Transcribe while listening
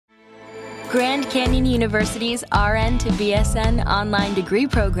Grand Canyon University's RN to BSN online degree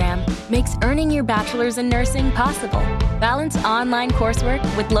program makes earning your bachelor's in nursing possible. Balance online coursework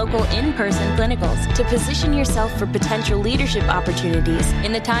with local in-person clinicals to position yourself for potential leadership opportunities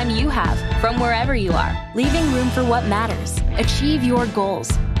in the time you have from wherever you are, leaving room for what matters. Achieve your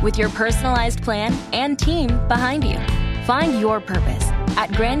goals with your personalized plan and team behind you. Find your purpose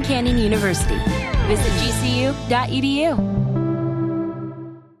at Grand Canyon University. Visit gcu.edu.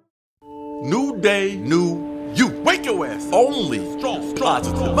 New day, new you. Wake your ass. Only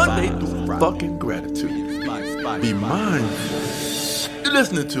positive Monday through Friday. Fucking gratitude. Be mindful. You're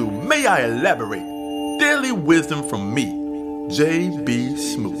listening to May I Elaborate? Daily wisdom from me, J.B.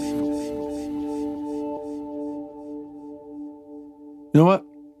 Smooth. You know what?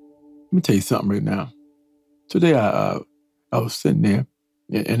 Let me tell you something right now. Today I was sitting there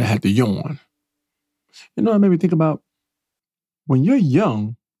and I had to yawn. You know what made me think about? When you're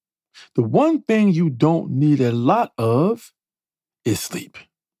young, the one thing you don't need a lot of is sleep.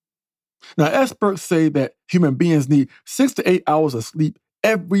 Now, experts say that human beings need 6 to 8 hours of sleep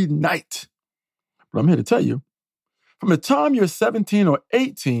every night. But I'm here to tell you, from the time you're 17 or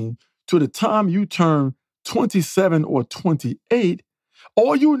 18 to the time you turn 27 or 28,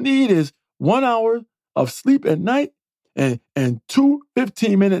 all you need is 1 hour of sleep at night and 2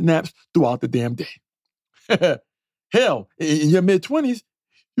 15-minute naps throughout the damn day. Hell, in your mid-20s,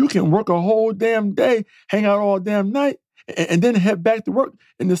 you can work a whole damn day, hang out all damn night, and then head back to work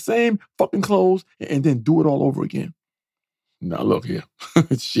in the same fucking clothes and then do it all over again. Now, look here.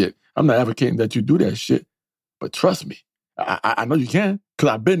 Shit, I'm not advocating that you do that shit, but trust me, I know you can,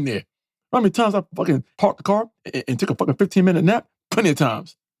 because I've been there. How many times I fucking parked the car and took a fucking 15-minute nap? Plenty of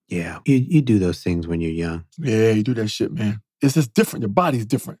times. Yeah, you do those things when you're young. Yeah, you do that shit, man. It's just different. Your body's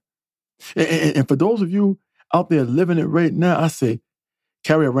different. And for those of you out there living it right now, I say,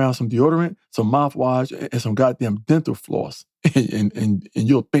 carry around some deodorant, some mouthwash, and some goddamn dental floss, and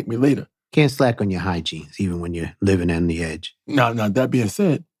you'll thank me later. Can't slack on your hygiene, even when you're living on the edge. Now, that being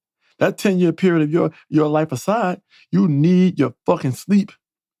said, that 10-year period of your life aside, you need your fucking sleep.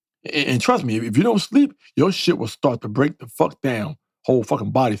 And trust me, if you don't sleep, your shit will start to break the fuck down. Whole fucking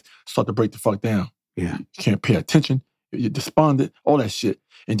bodies start to break the fuck down. Yeah. You can't pay attention. You're despondent, all that shit.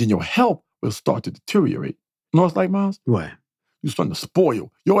 And then your health will start to deteriorate. You know what it's like, Miles? What? You're starting to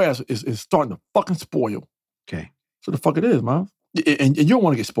spoil. Your ass is starting to fucking spoil. Okay. So the fuck it is, Miles. And you don't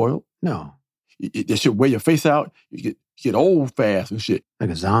want to get spoiled. No. That shit wear your face out. You get old fast and shit. Like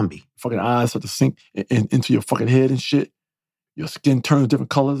a zombie. Fucking eyes start to sink into your fucking head and shit. Your skin turns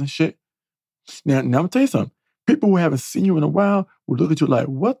different colors and shit. Now I'm going to tell you something. People who haven't seen you in a while will look at you like,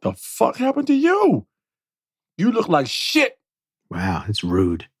 what the fuck happened to you? You look like shit. Wow, it's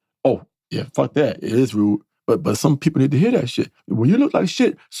rude. Oh, yeah, fuck that. It is rude. But some people need to hear that shit. When you look like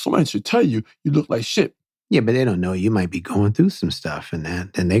shit, somebody should tell you you look like shit. Yeah, but they don't know you might be going through some stuff and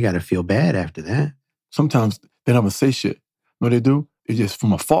that. Then they got to feel bad after that. Sometimes they don't even say shit. You know what they do? They just,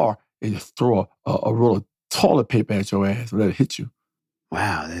 from afar, they just throw a roll of toilet paper at your ass and let it hit you.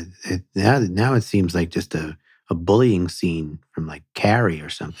 Wow. Now it seems like just a bullying scene from like Carrie or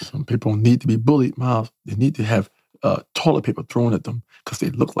something. Some people need to be bullied, Miles. They need to have toilet paper thrown at them because they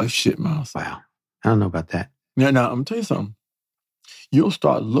look like shit, Miles. Wow. I don't know about that. Now, I'm going to tell you something. You'll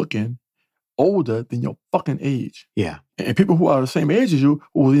start looking older than your fucking age. Yeah. And people who are the same age as you,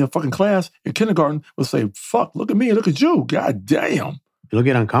 who were in your fucking class in kindergarten, will say, fuck, look at me, look at you. God damn. It'll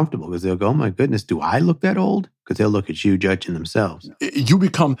get uncomfortable because they'll go, oh my goodness, do I look that old? Because they'll look at you judging themselves. You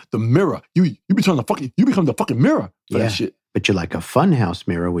become the mirror. You become the fucking mirror for that shit. But you're like a funhouse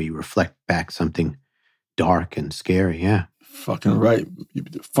mirror where you reflect back something dark and scary, yeah. Fucking right. You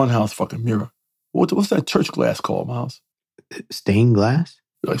the funhouse fucking mirror. What's that church glass called, Miles? Stained glass?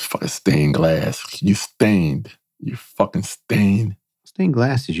 You're like fucking stained glass. You stained. You fucking stained. Stained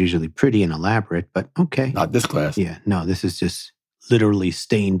glass is usually pretty and elaborate, but okay. Not this glass. Yeah, no, this is just literally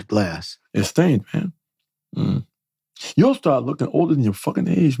stained glass. It's stained, man. You'll start looking older than your fucking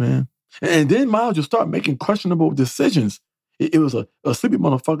age, man. And then, Miles, you'll start making questionable decisions. It was a sleepy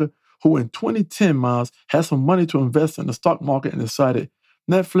motherfucker who in 2010, Miles, had some money to invest in the stock market and decided,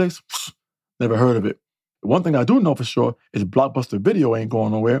 Netflix, never heard of it. One thing I do know for sure is Blockbuster Video ain't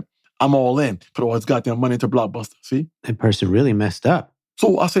going nowhere. I'm all in. Put all his goddamn money into Blockbuster, see? That person really messed up.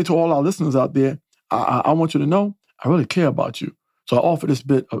 So I say to all our listeners out there, I want you to know I really care about you. So I offer this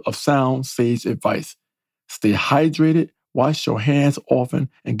bit of sound, sage advice. Stay hydrated, wash your hands often,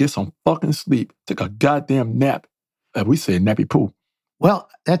 and get some fucking sleep. Take a goddamn nap. We say nappy poo. Well,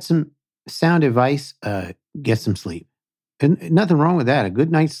 that's some sound advice. Get some sleep. And nothing wrong with that. A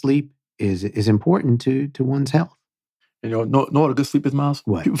good night's sleep is important to one's health. You know what a good sleep is, Miles?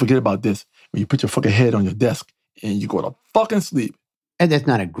 What? People forget about this. When you put your fucking head on your desk and you go to fucking sleep. And that's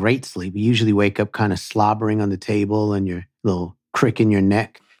not a great sleep. You usually wake up kind of slobbering on the table and your little crick in your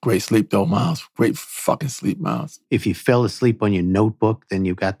neck. Great sleep, though, Miles. Great fucking sleep, Miles. If you fell asleep on your notebook, then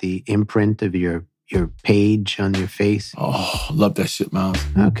you've got the imprint of your page on your face. Oh, love that shit, Miles.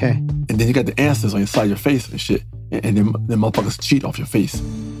 Okay. And then you got the answers on your side of your face and shit. And then motherfuckers cheat off your face.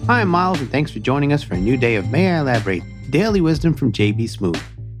 Hi, I'm Miles, and thanks for joining us for a new day of May I Elaborate? Daily Wisdom from JB Smoove.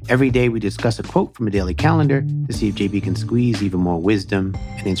 Every day we discuss a quote from a daily calendar to see if JB can squeeze even more wisdom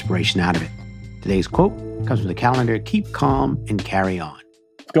and inspiration out of it. Today's quote comes from the calendar, Keep Calm and Carry On.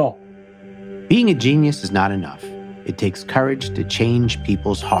 Let's go. Being a genius is not enough. It takes courage to change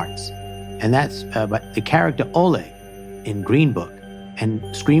people's hearts. And that's by the character Ole in Green Book, and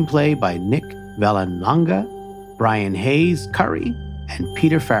screenplay by Nick Vallelonga, Brian Hayes Curry, and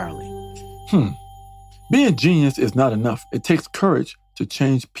Peter Farrelly. Being a genius is not enough. It takes courage to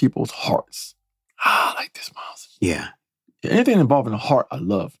change people's hearts. I like this, Miles. Yeah. Anything involving the heart, I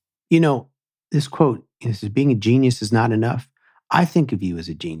love. You know, this quote, it says, being a genius is not enough. I think of you as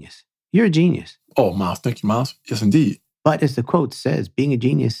a genius. You're a genius. Oh, Miles, thank you, Miles. Yes, indeed. But as the quote says, being a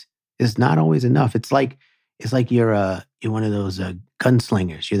genius is not always enough. It's like you're one of those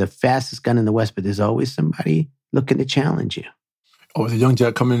gunslingers. You're the fastest gun in the West, but there's always somebody looking to challenge you. Oh, is a young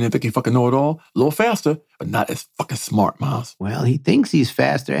jack coming in and think he fucking know it all? A little faster, but not as fucking smart, Miles. Well, he thinks he's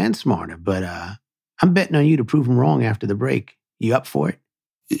faster and smarter, but I'm betting on you to prove him wrong after the break. You up for it?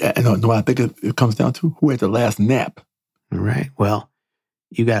 Yeah, I know what I think it comes down to? Who had the last nap? All right. Well,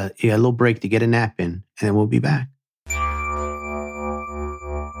 you got a little break to get a nap in, and then we'll be back.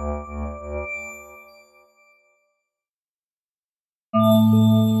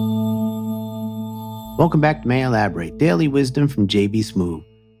 Welcome back to May I Elaborate? Daily Wisdom from JB Smoove.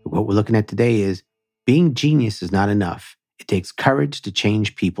 What we're looking at today is, being genius is not enough. It takes courage to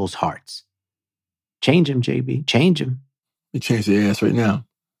change people's hearts. Change them, JB. Change them. You change your ass right now.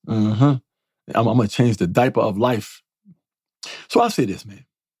 I'm going to change the diaper of life. So I say this, man.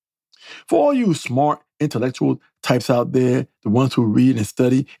 For all you smart, intellectual types out there, the ones who read and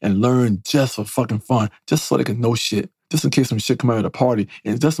study and learn just for fucking fun, just so they can know shit, just in case some shit come out at a party,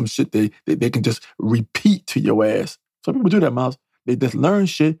 and just some shit they can just repeat to your ass. Some people do that, Miles. They just learn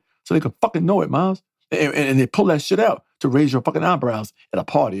shit so they can fucking know it, Miles. And they pull that shit out to raise your fucking eyebrows at a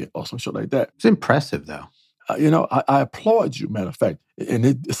party or some shit like that. It's impressive, though. I applaud you, matter of fact.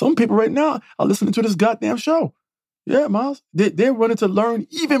 And some people right now are listening to this goddamn show. Yeah, Miles. They're running to learn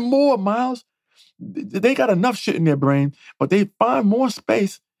even more, Miles. They got enough shit in their brain, but they find more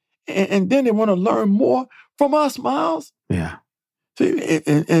space, and then they want to learn more from us, Miles. Yeah. See,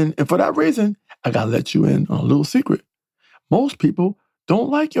 and for that reason, I got to let you in on a little secret. Most people don't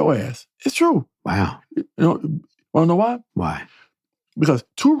like your ass. It's true. Wow. You want to know why? Why? Because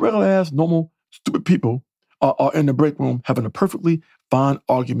two regular-ass, normal, stupid people are in the break room having a perfectly fine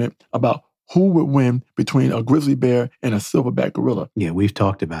argument about who would win between a grizzly bear and a silverback gorilla. Yeah, we've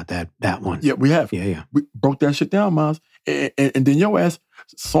talked about that one. Yeah, we have. Yeah. We broke that shit down, Miles. And then your ass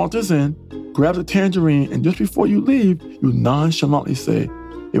saunters in, grabs a tangerine, and just before you leave, you nonchalantly say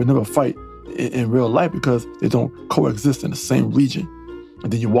they would never fight in real life because they don't coexist in the same region.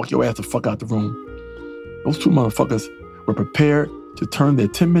 And then you walk your ass the fuck out the room. Those two motherfuckers were prepared to turn their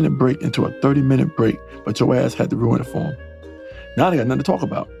 10-minute break into a 30-minute break, but your ass had to ruin it for them. Now they got nothing to talk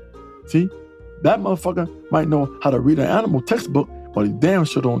about. See? That motherfucker might know how to read an animal textbook, but he damn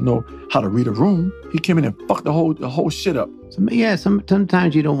sure don't know how to read a room. He came in and fucked the whole shit up.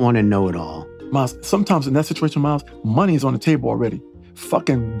 Sometimes you don't want to know it all. Miles, sometimes in that situation, Miles, money is on the table already.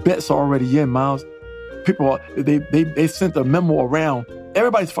 Fucking bets are already in, Miles. People, they sent a memo around.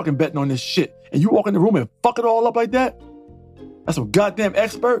 Everybody's fucking betting on this shit. And you walk in the room and fuck it all up like that? That's a goddamn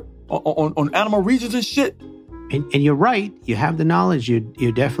expert on animal regions and shit. And you're right. You have the knowledge.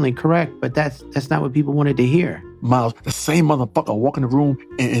 You're definitely correct. But that's not what people wanted to hear. Miles, the same motherfucker walk in the room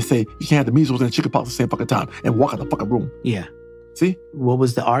and say, you can't have the measles and the chickenpox at the same fucking time and walk out the fucking room. Yeah. See? What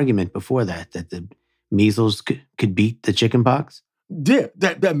was the argument before that? That the measles could beat the chickenpox? Yeah,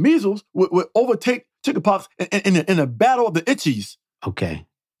 that measles would overtake chickenpox in a battle of the itchies. Okay.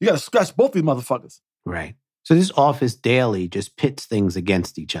 You got to scratch both these motherfuckers. Right. So this office daily just pits things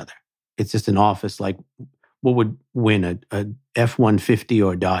against each other. It's just an office like, what would win, a F-150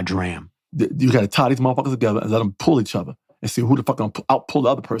 or a Dodge Ram? You got to tie these motherfuckers together and let them pull each other and see who the fuck gonna outpull the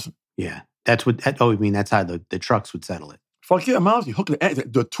other person. Yeah. That's you mean that's how the trucks would settle it? Fuck yeah, Miles. You hook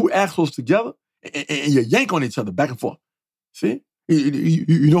the two axles together and you yank on each other back and forth. See?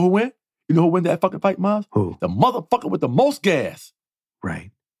 You know who win? You know who win that fucking fight, Miles? Who? The motherfucker with the most gas.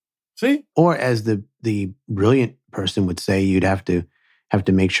 Right. See? Or as the brilliant person would say you'd have to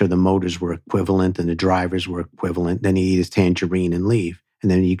make sure the motors were equivalent and the drivers were equivalent. Then he'd eat his tangerine and leave. And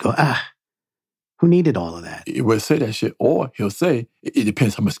then you go, who needed all of that? He would say that shit. Or he'll say, it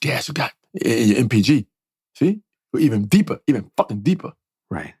depends how much gas you got in your MPG. See? Even deeper, even fucking deeper.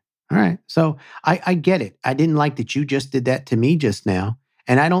 Right. All right. So I get it. I didn't like that you just did that to me just now.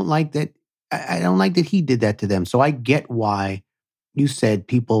 And I don't like that he did that to them. So I get why you said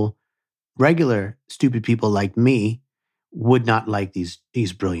people, regular stupid people like me, would not like these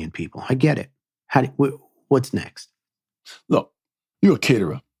brilliant people. I get it. What's next? Look, you're a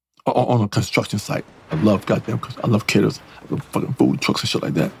caterer on a construction site. I love caterers. I love fucking food trucks and shit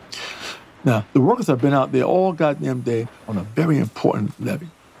like that. Now, the workers have been out there all goddamn day on a very important levee.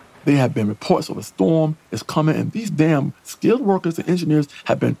 There have been reports of a storm is coming, and these damn skilled workers and engineers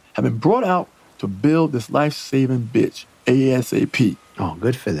have been brought out to build this life-saving bitch ASAP. Oh,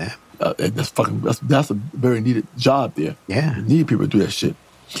 good for them. That's a very needed job there. Yeah. You need people to do that shit.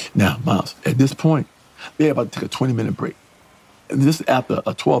 Now, Miles, at this point, they're about to take a 20-minute break. And this is after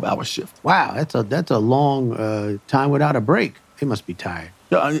a 12-hour shift. Wow, that's a long time without a break. They must be tired.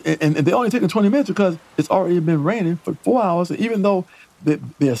 Yeah, and they're only taking 20 minutes because it's already been raining for 4 hours. And even though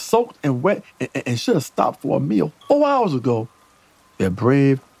they're soaked and wet and should have stopped for a meal 4 hours ago, their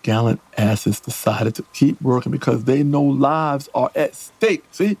brave, gallant asses decided to keep working because they know lives are at stake.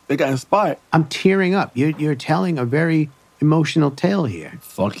 See, they got inspired. I'm tearing up. You're telling a very emotional tale here.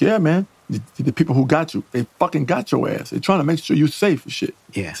 Fuck yeah, man. The people who got you, they fucking got your ass. They're trying to make sure you're safe and shit.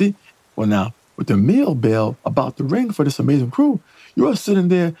 Yeah. See? Well, now, with the meal bell about to ring for this amazing crew, you are sitting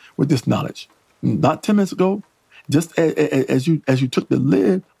there with this knowledge. Not 10 minutes ago, just as you took the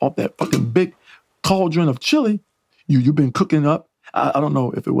lid off that fucking big cauldron of chili, you've been cooking up. I don't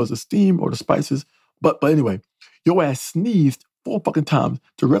know if it was the steam or the spices, but anyway, your ass sneezed 4 fucking times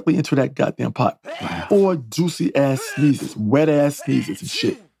directly into that goddamn pot. Wow. 4 juicy ass sneezes, wet ass sneezes and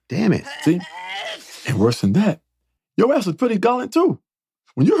shit. Damn it. See? And worse than that, your ass was pretty gallant too.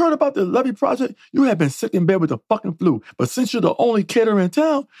 When you heard about the levee project, you had been sick in bed with the fucking flu. But since you're the only caterer in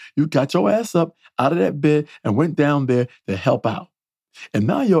town, you got your ass up out of that bed and went down there to help out. And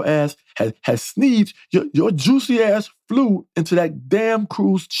now your ass has sneezed, your juicy ass flew into that damn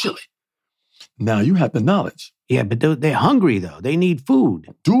crew's chili. Now you have the knowledge. Yeah, but they're hungry though. They need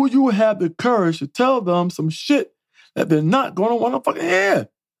food. Do you have the courage to tell them some shit that they're not going to want to fucking hear?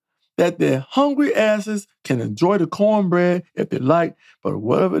 That their hungry asses can enjoy the cornbread if they like, but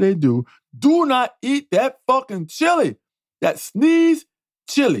whatever they do not eat that fucking chili. That sneeze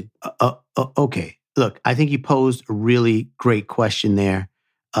chili. Okay. Look, I think you posed a really great question there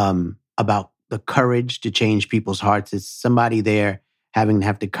about the courage to change people's hearts. It's somebody there having to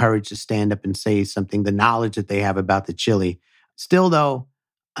have the courage to stand up and say something, the knowledge that they have about the chili. Still, though,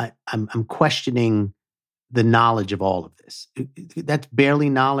 I'm questioning the knowledge of all of this. That's barely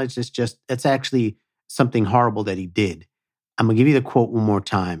knowledge. That's actually something horrible that he did. I'm going to give you the quote one more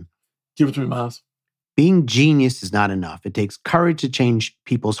time. Give it to me, Miles. Being genius is not enough. It takes courage to change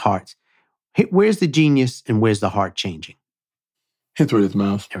people's hearts. Where's the genius and where's the heart changing? Hint where it is,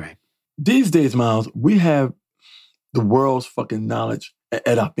 Miles. All right. These days, Miles, we have the world's fucking knowledge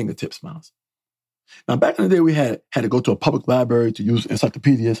at our fingertips, Miles. Now, back in the day, we had to go to a public library to use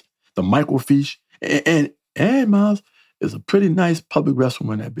encyclopedias, the microfiche, and Miles, there's a pretty nice public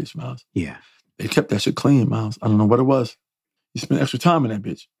restroom in that bitch, Miles. Yeah. They kept that shit clean, Miles. I don't know what it was. You spent extra time in that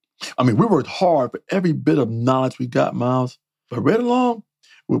bitch. I mean, we worked hard for every bit of knowledge we got, Miles. But right along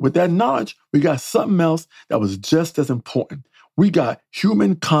with that knowledge, we got something else that was just as important. We got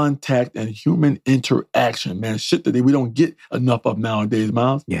human contact and human interaction, man. Shit that we don't get enough of nowadays,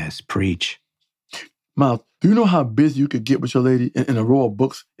 Miles. Yes, preach. Miles, do you know how busy you could get with your lady in a row of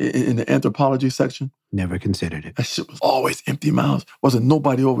books in the anthropology section? Never considered it. That shit was always empty, Miles. Wasn't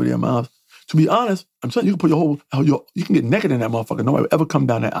nobody over there, Miles. To be honest, I'm telling you, you can put you can get naked in that motherfucker. Nobody would ever come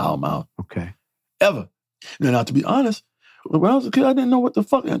down that aisle, Miles. Okay. Ever. Now, to be honest, when I was a kid, I didn't know what the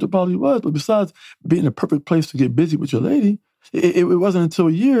fuck anthropology was. But besides being a perfect place to get busy with your lady, it wasn't until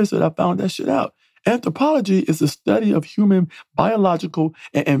years that I found that shit out. Anthropology is the study of human biological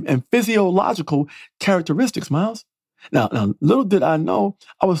and physiological characteristics, Miles. Now, little did I know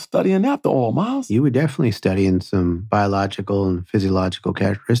I was studying after all, Miles. You were definitely studying some biological and physiological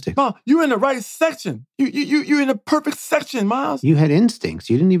characteristics. Miles, you're in the right section. You're in the perfect section, Miles. You had instincts.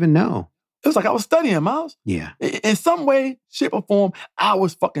 You didn't even know. It was like I was studying, Miles. Yeah. In some way, shape, or form, I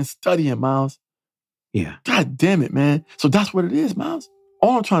was fucking studying, Miles. Yeah. God damn it, man. So that's what it is, Miles.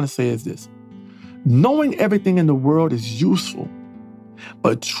 All I'm trying to say is this. Knowing everything in the world is useful.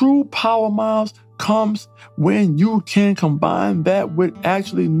 But true power, Miles, comes when you can combine that with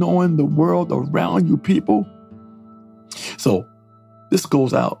actually knowing the world around you, people. So this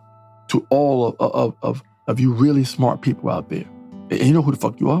goes out to all of you really smart people out there. And you know who the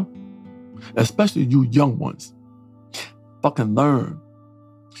fuck you are? Especially you young ones. Fucking learn.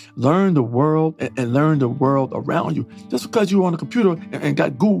 Learn the world and learn the world around you. Just because you're on a computer and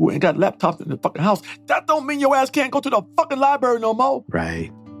got Google and got laptops in the fucking house, that don't mean your ass can't go to the fucking library no more.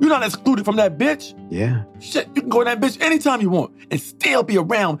 Right. You're not excluded from that bitch. Yeah. Shit, you can go in that bitch anytime you want and still be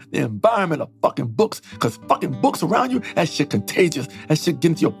around the environment of fucking books. Because fucking books around you, that shit contagious. That shit get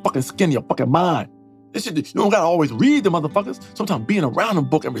into your fucking skin, your fucking mind. This shit, you don't gotta always read them motherfuckers. Sometimes being around them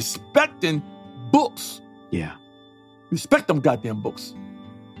book and respecting books. Yeah. Respect them goddamn books.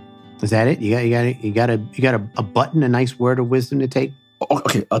 Is that it? You got a button, a nice word of wisdom to take?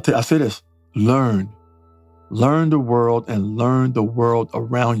 Okay, I'll say this. Learn. Learn the world and learn the world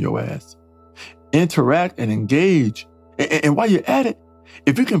around your ass. Interact and engage. And while you're at it,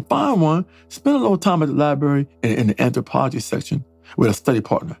 if you can find one, spend a little time at the library in the anthropology section with a study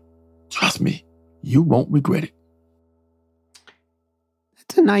partner. Trust me, you won't regret it.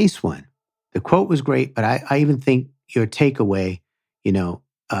 That's a nice one. The quote was great, but I even think your takeaway,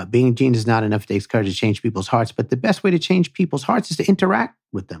 being a genius is not enough. It takes courage to change people's hearts. But the best way to change people's hearts is to interact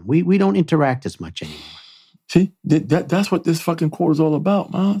with them. We don't interact as much anymore. See, that's what this fucking quote is all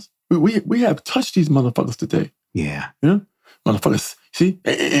about, Miles. We have touched these motherfuckers today. Yeah. Motherfuckers. See?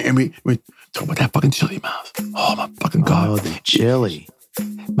 And we talk about that fucking chili, Miles. Oh, my fucking God. Oh, the chili.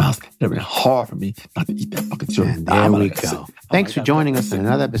 Miles, it's been hard for me not to eat that fucking chili. And there we go. Thanks for joining us in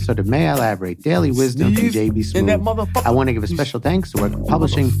another episode of May I Elaborate, Daily Wisdom from J.B. Smoove. I want to give a special thanks to Work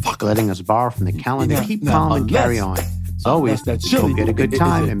Publishing for letting us borrow from the calendar. Keep calm and carry on. As always, go get a good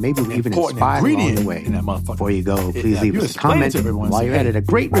time and maybe even inspired along the way. Before you go, please leave us a comment. While you're at it, a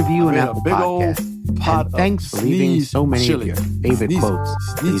great review on Apple Podcasts. And thanks for leaving so many of your favorite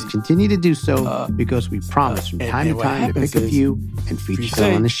quotes. Please continue to do so because we promise from time to time to pick a few and feature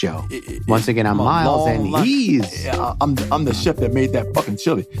them on the show. Once again, I'm Miles and he's... I'm the chef that made that fucking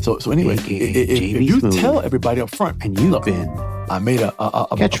chili. So anyway, if you tell everybody up front... And you've been... I made a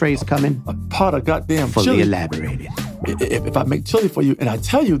catchphrase coming. A pot of goddamn fully chili. Elaborated. If I make chili for you and I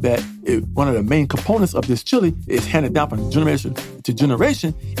tell you that one of the main components of this chili is handed down from generation to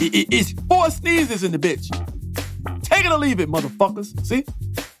generation, it's 4 sneezes in the bitch. Take it or leave it, motherfuckers. See?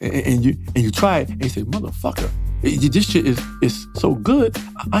 And you try it and you say, motherfucker, this shit is so good,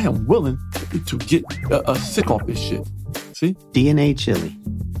 I am willing to get sick off this shit. See? DNA chili.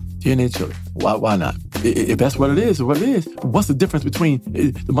 DNA chili. Why not? If that's what it is, what's the difference between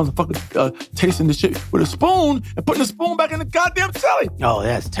the motherfucker tasting the shit with a spoon and putting the spoon back in the goddamn chili? Oh,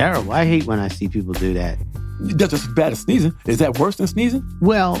 that's terrible. I hate when I see people do that. That's just as bad as sneezing. Is that worse than sneezing?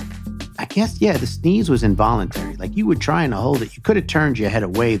 Well, I guess, yeah, the sneeze was involuntary. Like you were trying to hold it. You could have turned your head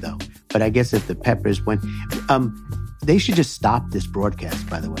away, though. But I guess if the peppers went... they should just stop this broadcast,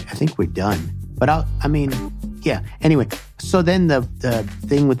 by the way. I think we're done. But yeah. Anyway, so then the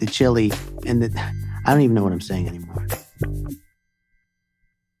thing with the chili and I don't even know what I'm saying anymore.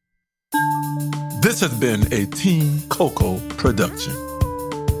 This has been a Team Coco production.